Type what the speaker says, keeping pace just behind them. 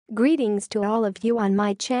Greetings to all of you on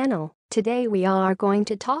my channel. Today we are going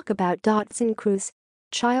to talk about Dautzen Cruz.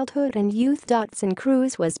 Childhood and youth. Dautzen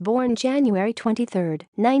Cruz was born January 23,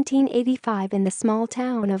 1985 in the small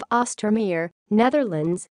town of Oostermeer,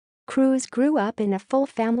 Netherlands. Cruz grew up in a full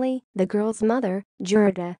family. The girl's mother,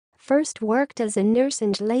 Gerda, first worked as a nurse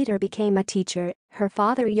and later became a teacher. Her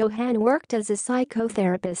father, Johan, worked as a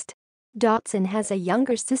psychotherapist. Dautzen has a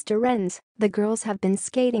younger sister, Rens. The girls have been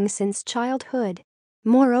skating since childhood.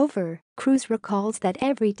 Moreover, Cruz recalls that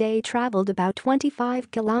every day traveled about 25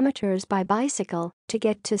 kilometers by bicycle to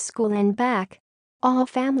get to school and back. All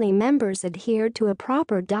family members adhered to a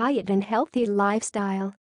proper diet and healthy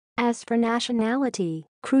lifestyle. As for nationality,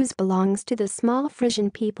 Cruz belongs to the small Frisian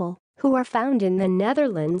people, who are found in the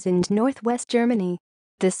Netherlands and northwest Germany.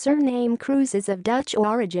 The surname Cruz is of Dutch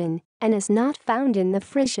origin and is not found in the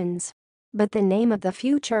Frisians. But the name of the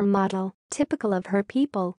future model, typical of her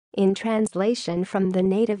people, in translation from the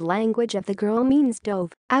native language of the girl means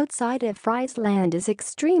dove, outside of Friesland, is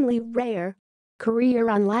extremely rare. Career.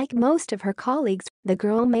 Unlike most of her colleagues, the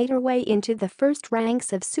girl made her way into the first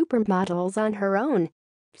ranks of supermodels on her own.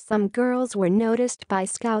 Some girls were noticed by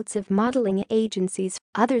scouts of modeling agencies,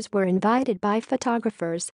 others were invited by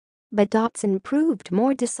photographers. But Dautzen proved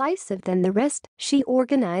more decisive than the rest. She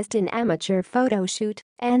organized an amateur photo shoot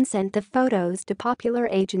and sent the photos to popular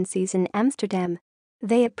agencies in Amsterdam.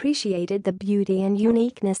 They appreciated the beauty and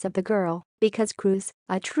uniqueness of the girl because Cruz,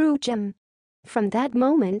 a true gem. From that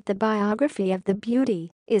moment, the biography of the beauty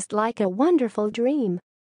is like a wonderful dream.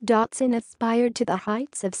 Dautzen aspired to the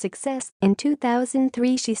heights of success. In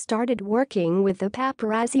 2003, she started working with the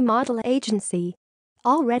paparazzi model agency.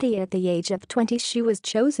 Already at the age of 20, she was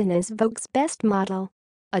chosen as Vogue's best model.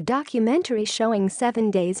 A documentary showing 7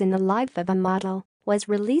 days in the life of a model was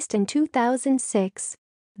released in 2006.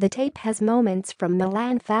 The tape has moments from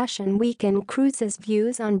Milan Fashion Week and Cruz's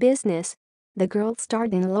views on business. The girl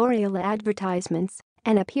starred in L'Oreal advertisements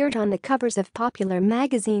and appeared on the covers of popular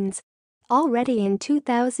magazines. Already in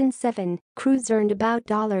 2007, Cruz earned about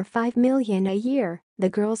 $5 million a year. The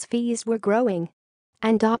girl's fees were growing.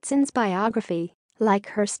 And Dautzen's biography, like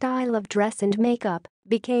her style of dress and makeup,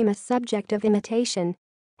 became a subject of imitation.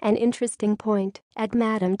 An interesting point, at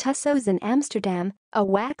Madame Tussauds in Amsterdam, a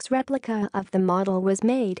wax replica of the model was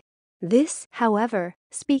made. This, however,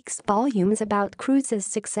 speaks volumes about Cruz's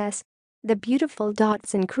success. The beautiful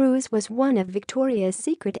Dautzen Cruz was one of Victoria's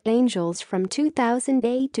Secret angels from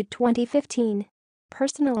 2008 to 2015.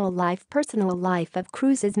 Personal life of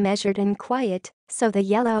Cruz is measured and quiet, so the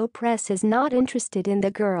yellow press is not interested in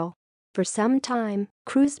the girl. For some time,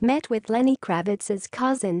 Cruz met with Lenny Kravitz's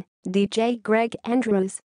cousin, DJ Greg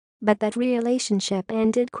Andrews. But that relationship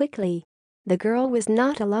ended quickly. The girl was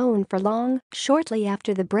not alone for long. Shortly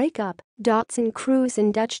after the breakup, Dautzen Cruz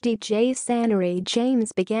and Dutch DJ Sannery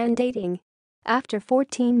James began dating. After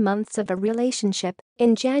 14 months of a relationship,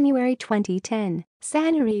 in January 2010,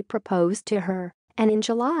 Sannery proposed to her, and in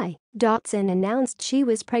July, Dautzen announced she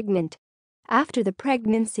was pregnant. After the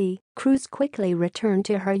pregnancy, Cruz quickly returned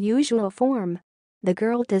to her usual form. The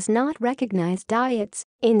girl does not recognize diets,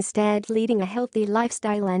 instead leading a healthy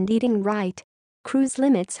lifestyle and eating right. Cruz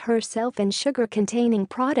limits herself in sugar-containing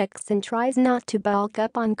products and tries not to bulk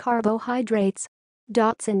up on carbohydrates.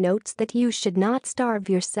 Dautzen notes that you should not starve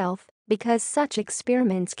yourself because such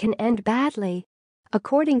experiments can end badly.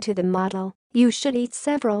 According to the model, you should eat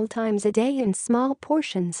several times a day in small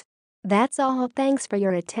portions. That's all. Thanks for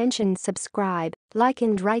your attention. Subscribe, like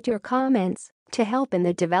and write your comments to help in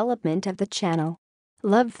the development of the channel.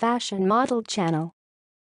 Love Fashion Model Channel.